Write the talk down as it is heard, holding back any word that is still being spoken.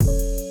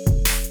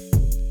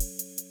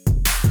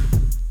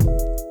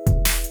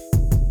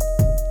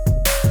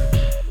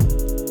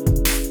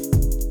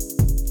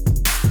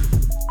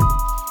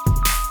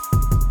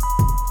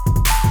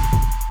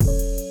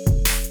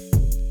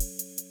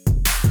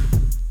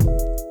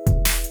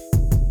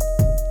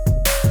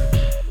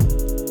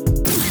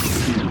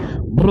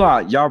blah.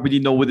 Y'all already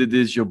know what it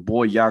is. Your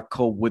boy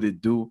Yako, what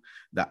it do?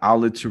 The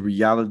outlet to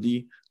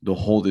reality. The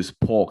holdest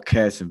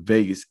podcast in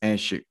Vegas and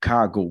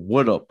Chicago.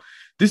 What up?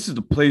 This is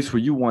the place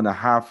where you want to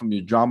hide from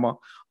your drama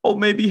or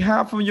maybe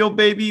hide from your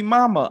baby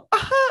mama.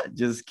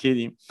 Just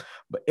kidding.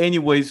 But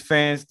anyways,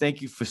 fans,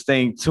 thank you for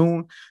staying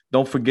tuned.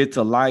 Don't forget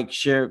to like,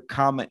 share,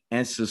 comment,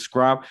 and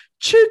subscribe.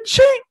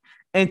 Ching!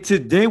 And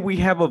today we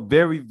have a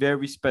very,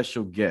 very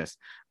special guest.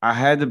 I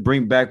had to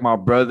bring back my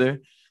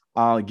brother.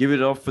 Give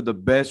it up for the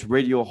best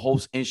radio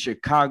host in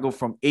Chicago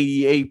from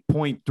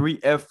 88.3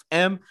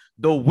 FM,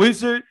 The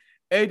Wizard,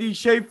 Eddie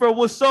Schaefer.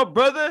 What's up,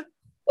 brother?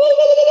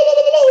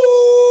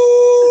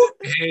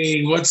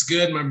 Hey, what's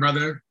good, my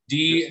brother?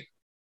 D.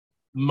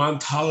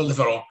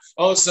 Montalvo.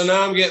 Oh, so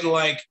now I'm getting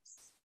like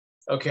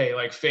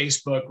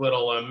Facebook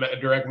little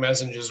direct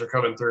messages are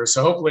coming through.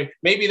 So hopefully,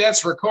 maybe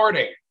that's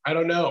recording. I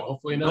don't know.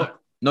 Hopefully not.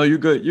 No, you're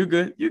good. You're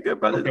good. You're good,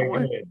 brother. Okay, Don't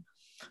worry. good.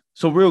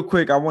 So real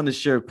quick, I want to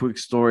share a quick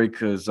story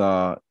because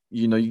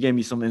you gave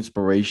me some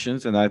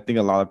inspirations, and I think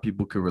a lot of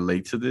people could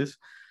relate to this.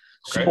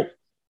 Okay. So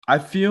I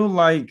feel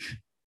like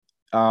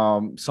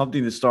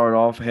something to start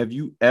off. Have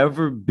you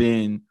ever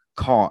been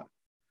caught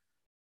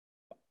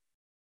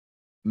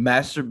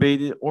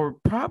masturbated or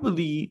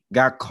probably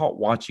got caught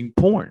watching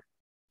porn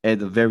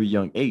at a very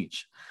young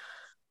age?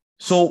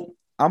 So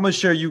I'm gonna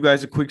share you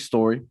guys a quick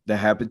story that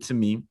happened to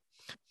me.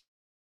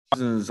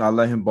 I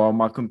let him borrow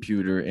my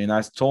computer, and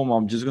I told him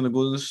I'm just gonna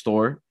go to the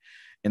store.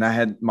 And I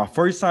had my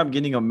first time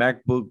getting a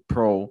MacBook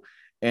Pro,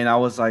 and I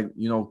was like,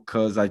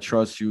 cause I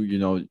trust you.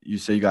 You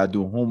say you gotta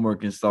do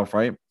homework and stuff,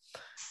 right?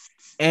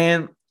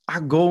 And I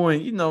go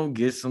and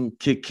get some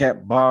Kit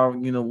Kat bar,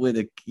 with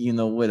a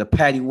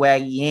patty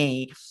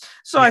waggy.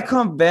 So I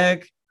come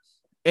back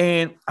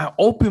and I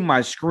open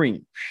my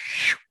screen.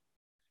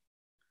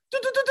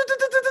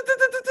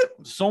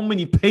 So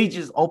many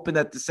pages open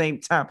at the same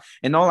time,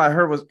 and all I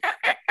heard was,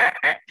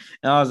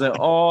 and I was like,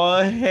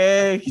 "Oh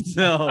heck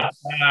no!"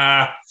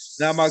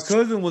 Now my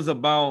cousin was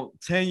about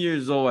 10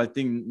 years old, I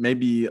think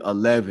maybe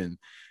 11,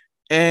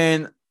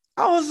 and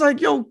I was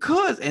like, "Yo,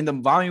 cuz," and the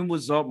volume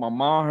was up. My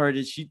mom heard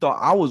it. She thought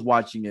I was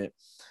watching it.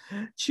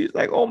 She's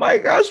like, "Oh my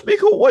gosh,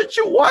 Miko, what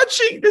you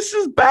watching? This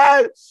is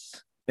bad."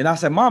 And I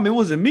said, "Mom, it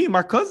wasn't me.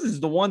 My cousin's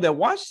the one that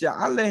watched it.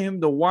 I let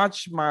him to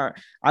watch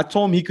I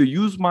told him he could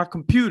use my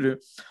computer,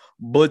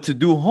 but to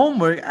do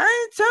homework, I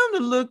didn't tell him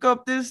to look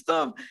up this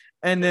stuff."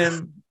 And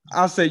then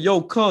I said,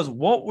 "Yo, cuz,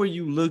 what were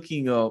you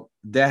looking up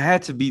that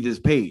had to be this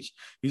page?"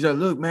 He's like,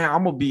 "Look, man,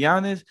 I'm gonna be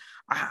honest.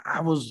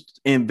 I was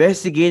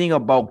investigating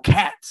about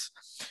cats.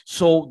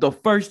 So the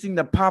first thing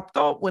that popped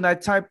up when I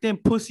typed in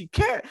pussy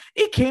cat,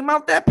 it came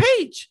out that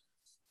page."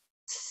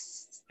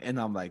 And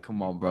I'm like,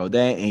 "Come on, bro.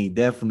 That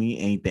definitely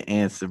ain't the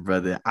answer,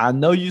 brother. I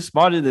know you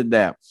smarter than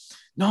that."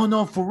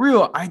 No, for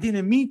real. I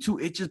didn't mean to.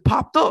 It just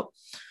popped up.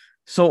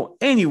 So,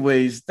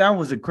 anyways, that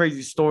was a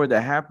crazy story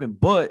that happened,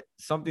 but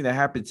something that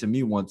happened to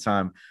me one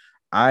time.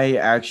 I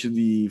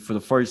actually, for the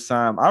first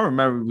time, I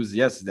remember it was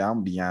yesterday. I'm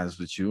gonna be honest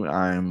with you.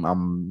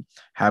 I'm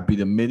happy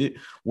to admit it.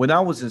 When I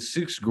was in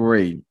sixth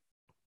grade,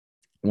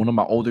 one of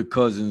my older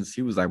cousins,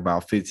 he was like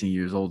about 15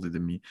 years older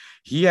than me.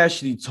 He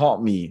actually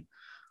taught me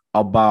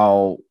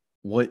about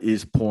what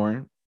is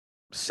porn,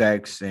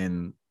 sex,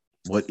 and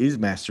what is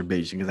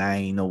masturbation, because I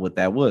ain't know what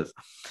that was.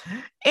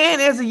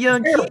 And as a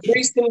young Is there kid, a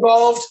priest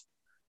involved?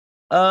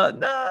 nah.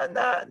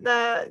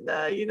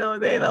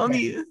 They don't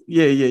need.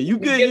 Yeah. You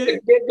good?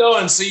 Get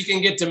going so you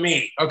can get to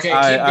me. Okay,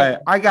 keep going.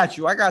 I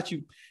got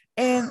you.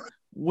 And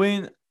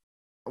when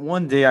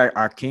one day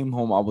I came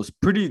home, I was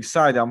pretty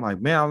excited. I'm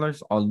like, man, I learned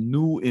a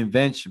new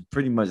invention.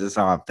 Pretty much that's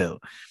how I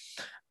felt.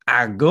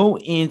 I go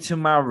into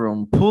my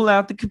room, pull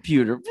out the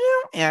computer,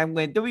 and I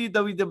went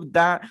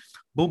www.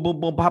 Boom, boom,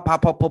 boom, pop,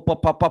 pop, pop, pop,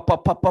 pop, pop, pop,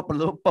 pop,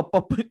 pop,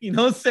 pop, you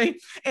know what I'm saying?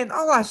 And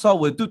all I saw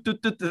was,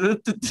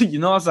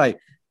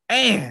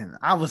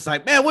 I was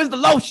like, man, where's the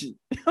lotion?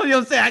 You know what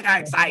I'm saying? I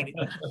got excited.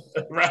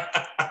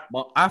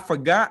 But I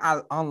forgot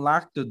I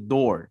unlocked the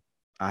door.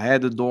 I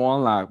had the door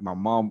unlocked. My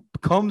mom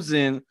comes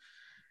in,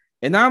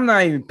 and I'm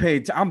not even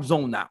paid. I'm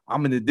zoned out.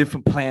 I'm in a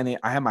different planet.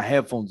 I have my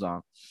headphones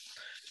on.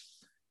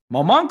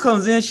 My mom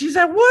comes in. She's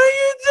like, "What are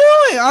you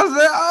doing?" I was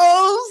like,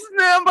 "Oh,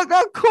 snap, I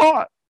got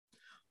caught."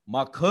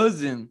 My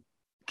cousin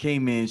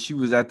came in. She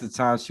was at the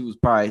time, she was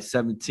probably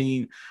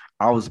 17.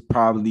 I was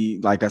probably,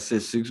 like I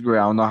said, sixth grade.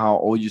 I don't know how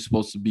old you're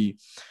supposed to be.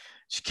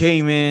 She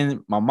came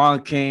in. My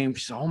mom came.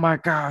 She said, "Oh my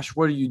gosh,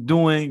 what are you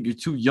doing? You're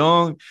too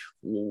young.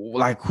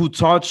 Like, who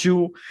taught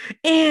you?"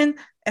 And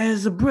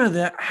as a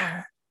brother,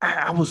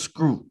 I was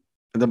screwed.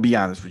 To be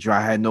honest with you,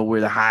 I had nowhere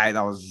to hide.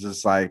 I was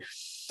just like,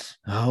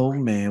 "Oh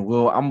man,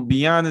 well, I'm gonna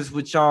be honest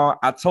with y'all.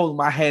 I told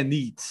them I had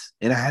needs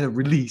and I had a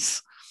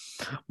release,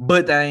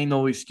 but that ain't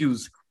no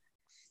excuse."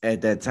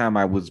 At that time,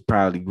 I was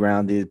probably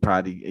grounded.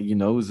 Probably, it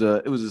was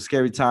a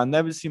scary time.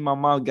 Never seen my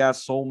mom got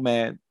so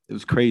mad. It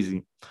was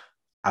crazy.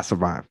 I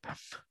survived.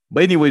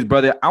 But anyways,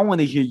 brother, I want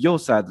to hear your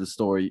side of the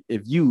story.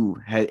 If you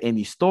had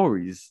any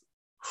stories.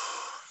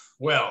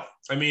 Well,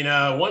 I mean,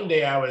 one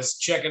day I was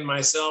checking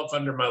myself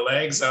under my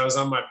legs. I was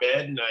on my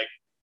bed, and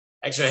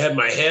I had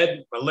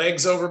my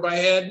legs over my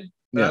head,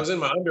 And I was in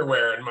my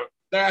underwear, and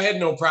I had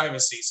no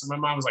privacy. So my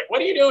mom was like,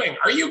 "What are you doing?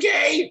 Are you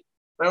gay?"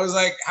 And I was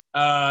like,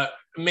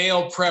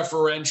 "Male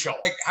preferential."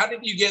 Like, how did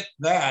you get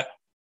that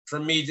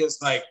from me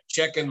just like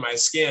checking my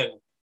skin,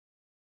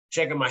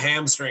 checking my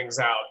hamstrings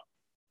out?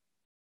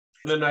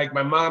 And then like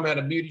my mom had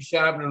a beauty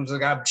shop, and it was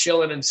like I'm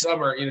chilling in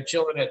summer,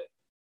 chilling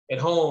at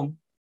home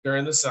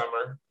during the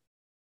summer.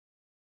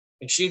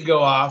 And she'd go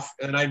off,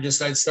 and I'd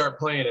start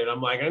playing it.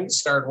 I'm like, I'm gonna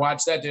start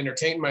watch that to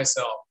entertain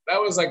myself. That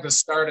was like the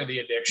start of the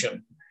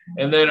addiction.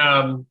 And then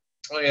I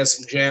had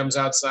some jams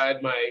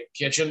outside my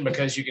kitchen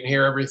because you can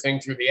hear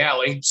everything through the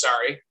alley.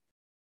 Sorry.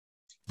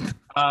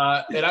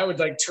 And I would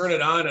like turn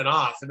it on and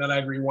off, and then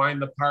I'd rewind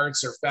the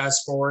parts or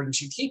fast forward, and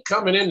she'd keep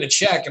coming in to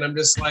check. And I'm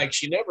just like,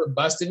 she never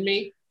busted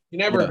me. She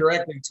never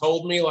directly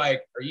told me,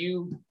 like, are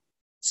you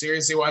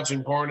seriously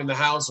watching porn in the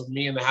house with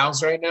me in the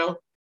house right now?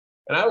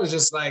 And I was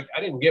just like, I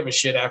didn't give a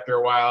shit after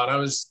a while. And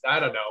I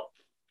don't know.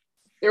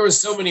 There was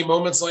so many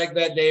moments like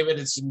that, David.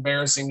 It's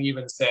embarrassing to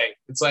even say.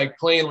 It's like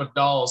playing with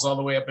dolls all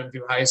the way up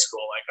into high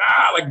school.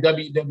 Like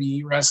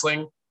WWE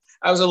wrestling.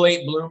 I was a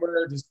late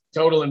bloomer, just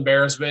total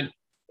embarrassment.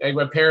 Like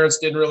my parents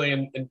didn't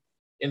really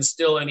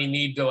instill any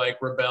need to like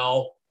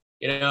rebel.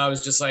 I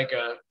was just like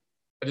I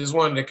just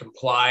wanted to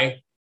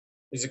comply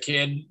as a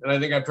kid. And I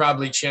think I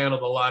probably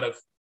channeled a lot of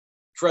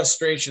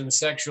frustration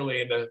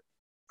sexually into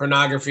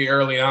pornography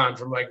early on,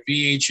 from like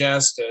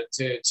VHS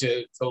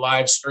to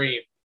live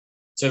stream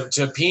to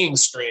peeing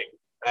stream,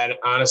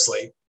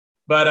 honestly.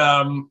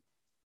 But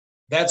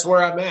that's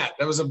where I'm at.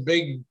 That was a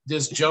big,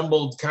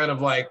 disjumbled kind of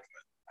like,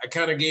 I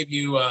kind of gave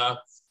you a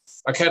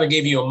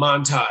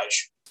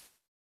montage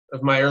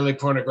of my early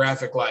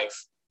pornographic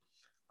life.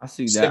 I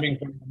see that. Stemming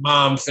from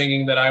mom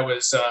thinking that I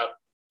was,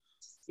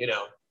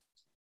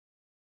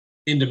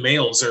 into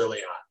males early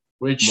on,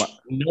 which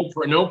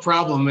no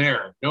problem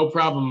there. No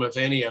problem with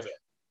any of it.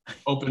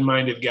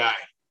 Open-minded guy.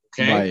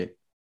 Okay. Right.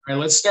 All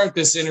right. Let's start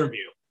this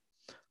interview.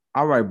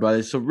 All right,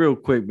 brother. So real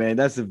quick, man,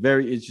 that's a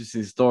very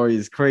interesting story.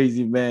 It's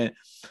crazy, man.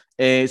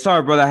 And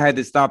sorry, brother, I had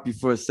to stop you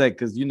for a sec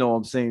because you know what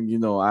I'm saying.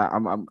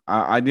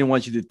 I didn't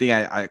want you to think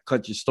I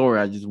cut your story.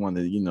 I just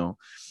wanted,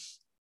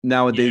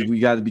 nowadays we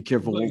got to be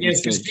careful.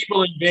 Yes, because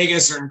people in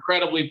Vegas are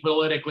incredibly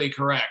politically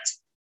correct.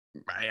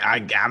 I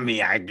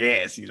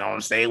guess, you know what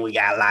I'm saying? We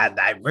got a lot of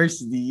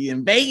diversity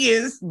in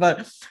Vegas,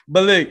 but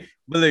look,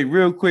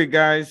 real quick,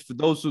 guys, for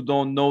those who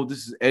don't know,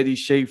 this is Eddie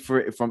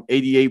Schaefer from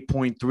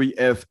 88.3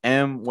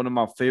 FM, one of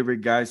my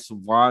favorite guys to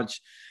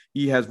watch.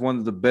 He has one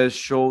of the best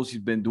shows.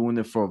 He's been doing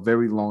it for a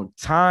very long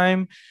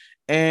time.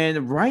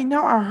 And right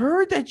now, I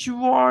heard that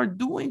you are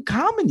doing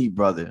comedy,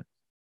 brother.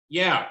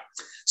 Yeah.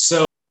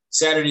 So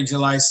Saturday,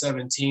 July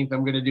 17th,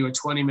 I'm going to do a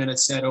 20-minute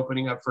set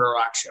opening up for a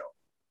rock show.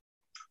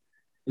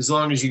 As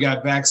long as you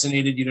got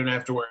vaccinated, you don't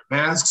have to wear a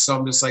mask. So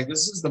I'm just like,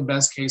 this is the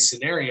best case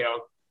scenario.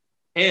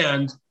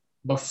 And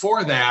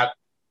before that,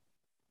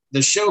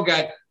 the show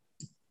got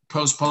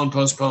postponed.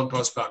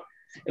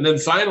 And then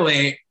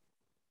finally,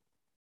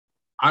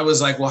 I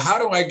was like, well, how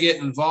do I get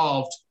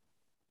involved,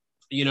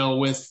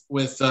 with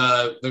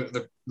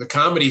the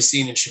comedy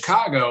scene in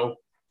Chicago?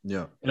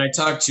 Yeah. And I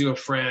talked to a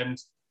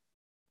friend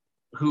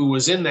who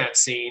was in that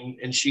scene,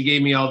 and she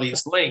gave me all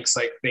these links,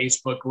 like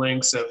Facebook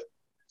links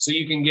so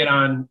you can get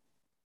on,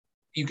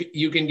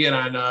 you can get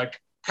on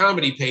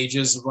comedy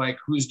pages of like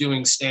who's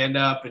doing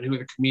stand-up and who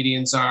the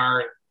comedians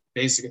are,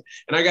 basically.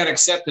 And I got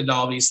accepted to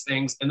all these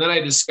things. And then I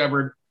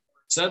discovered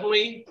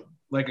suddenly,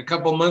 like a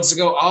couple months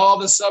ago, all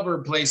the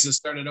suburb places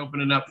started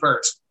opening up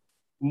first.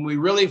 When we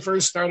really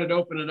first started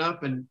opening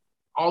up, and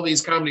all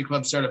these comedy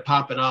clubs started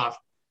popping off.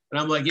 And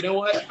I'm like, you know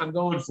what? I'm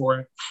going for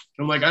it.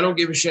 I'm like, I don't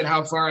give a shit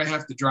how far I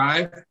have to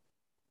drive.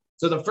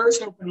 So the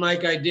first open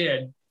mic I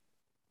did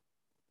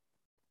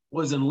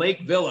was in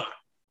Lake Villa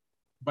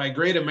by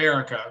Great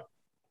America.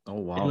 Oh,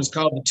 wow. It was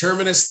called the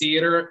Terminus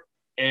Theater.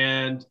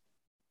 And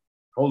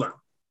hold on. I'm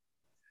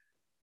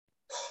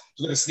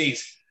going to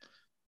sneeze.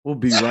 We'll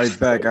be right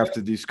back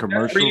after these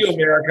commercials. That's for you,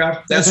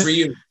 America. That's for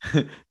you.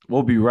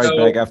 We'll be right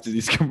back after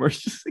these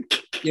commercials.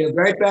 Yeah,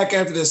 right back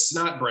after this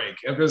snot break.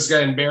 After this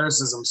guy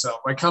embarrasses himself.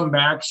 I come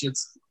back,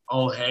 shit's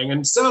all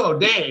hanging. So,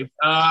 Dave,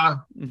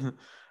 and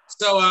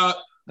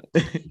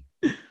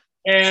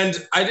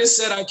I just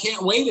said I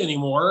can't wait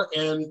anymore.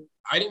 And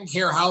I didn't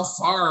care how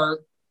far,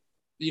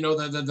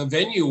 the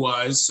venue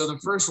was. So the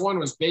first one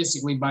was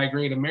basically by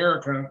Great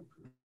America.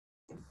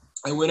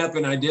 I went up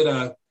and I did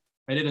a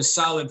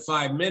solid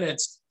 5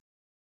 minutes,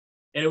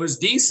 and it was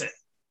decent.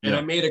 And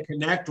I made a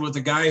connect with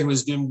a guy who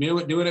was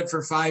doing it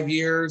for 5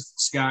 years.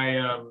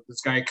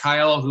 This guy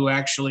Kyle, who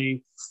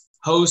actually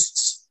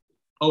hosts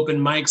open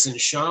mics in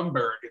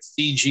Schaumburg at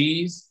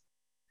CG's.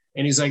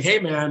 And he's like, hey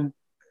man,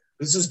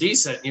 this is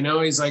decent.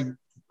 He's like,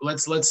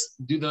 let's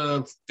do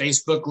the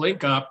Facebook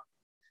link up.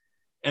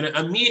 And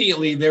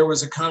immediately there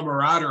was a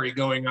camaraderie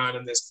going on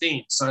in this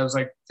scene. So I was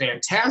like,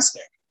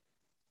 fantastic.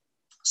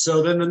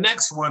 So then the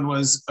next one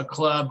was a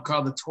club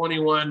called the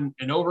 21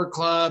 and Over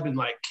Club in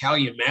like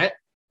Calumet.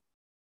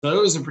 So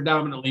it was a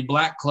predominantly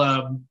black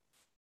club.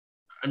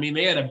 I mean,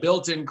 they had a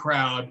built-in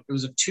crowd. It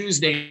was a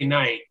Tuesday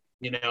night,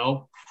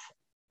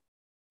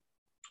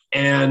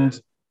 And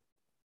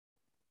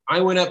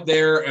I went up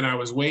there and I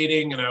was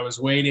waiting.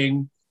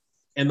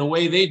 And the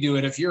way they do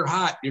it, if you're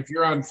hot, if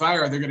you're on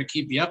fire, they're going to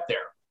keep you up there.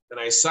 And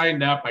I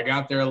signed up. I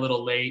got there a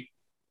little late.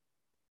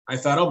 I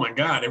thought, oh my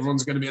God,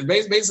 everyone's going to be,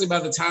 basically by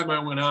the time I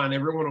went on,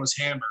 everyone was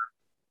hammered.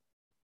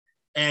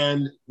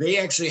 And they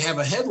actually have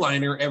a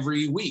headliner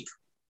every week.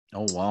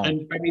 Oh, wow.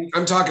 And I mean,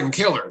 I'm talking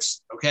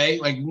killers, okay?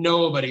 Like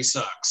nobody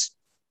sucks.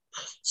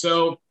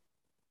 So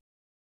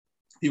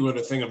people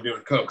would think I'm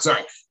doing coke,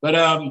 sorry.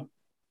 But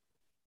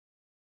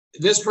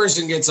this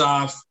person gets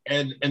off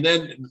and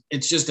then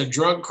it's just a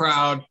drunk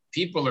crowd.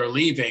 People are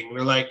leaving.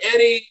 They're like,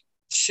 Eddie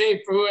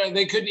Schaefer,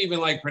 they couldn't even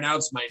like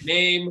pronounce my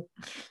name.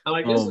 I'm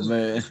like, this is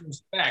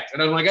disrespect.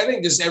 And I'm like, I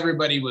think just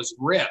everybody was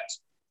ripped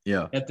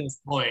at this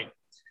point.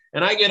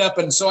 And I get up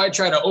and so I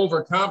try to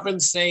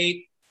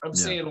overcompensate. I'm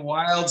saying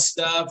wild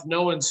stuff.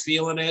 No one's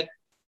feeling it.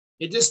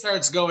 It just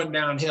starts going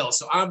downhill.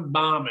 So I'm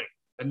bombing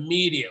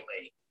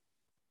immediately.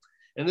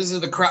 And this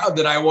is the crowd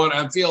that I want.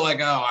 I feel like,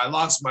 oh, I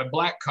lost my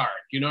black card.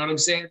 You know what I'm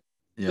saying?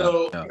 Yeah,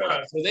 so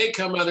they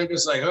come out, they're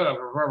just like, oh,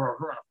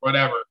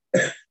 whatever.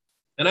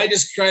 And I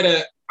just try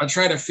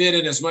to fit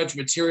in as much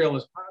material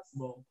as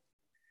possible.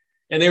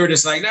 And they were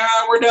just like, nah,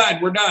 we're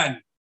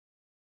done.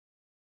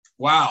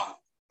 Wow.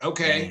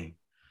 Okay. Dang.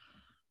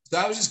 So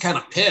I was just kind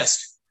of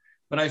pissed,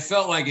 but I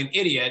felt like an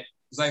idiot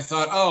because I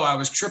thought, oh, I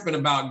was tripping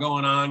about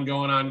going on.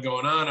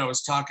 I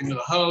was talking to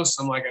the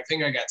host. I'm like, I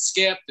think I got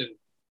skipped.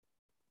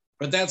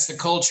 But that's the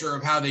culture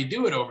of how they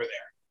do it over there.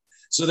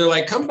 So they're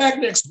like, come back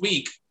next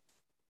week.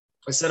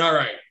 I said, all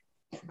right.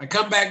 I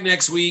come back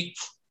next week.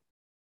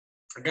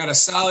 I got a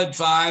solid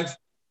 5.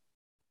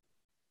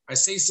 I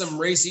say some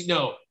racy.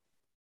 No.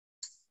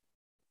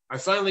 I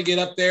finally get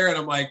up there and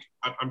I'm like,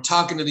 I'm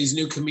talking to these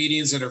new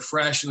comedians that are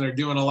fresh and they're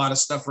doing a lot of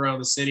stuff around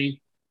the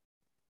city,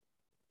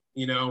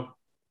 you know.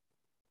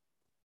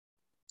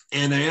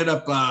 And I end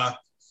up,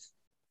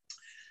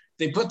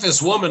 they put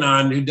this woman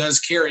on who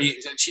does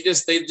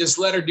karaoke. They just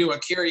let her do a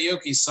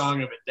karaoke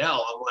song of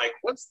Adele. I'm like,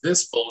 what's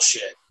this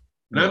bullshit?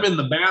 And I'm in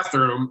the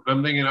bathroom.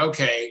 I'm thinking,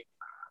 okay,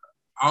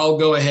 I'll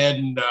go ahead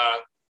and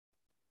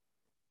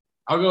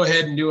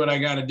do what I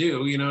got to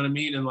do. You know what I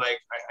mean? And like,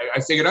 I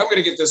figured I'm going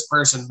to get this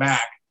person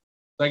back.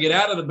 So I get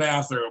out of the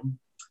bathroom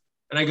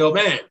and I go,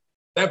 man,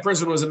 that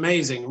person was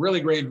amazing.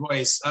 Really great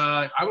voice.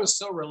 I was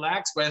so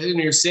relaxed by the time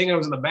you're singing. I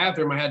was in the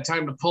bathroom. I had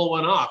time to pull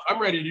one off.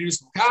 I'm ready to do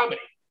some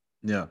comedy.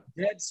 Yeah.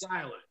 Dead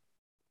silent.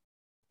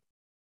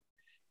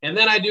 And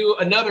then I do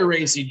another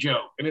racy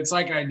joke. And it's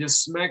like I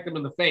just smacked them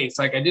in the face.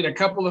 Like I did a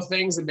couple of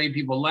things that made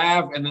people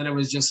laugh. And then it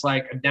was just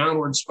like a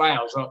downward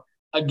spiral. So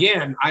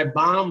again, I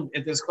bombed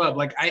at this club.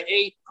 Like I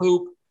ate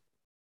poop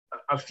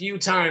a few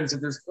times at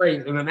this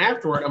place. And then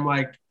afterward, I'm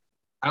like,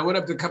 I went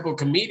up to a couple of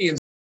comedians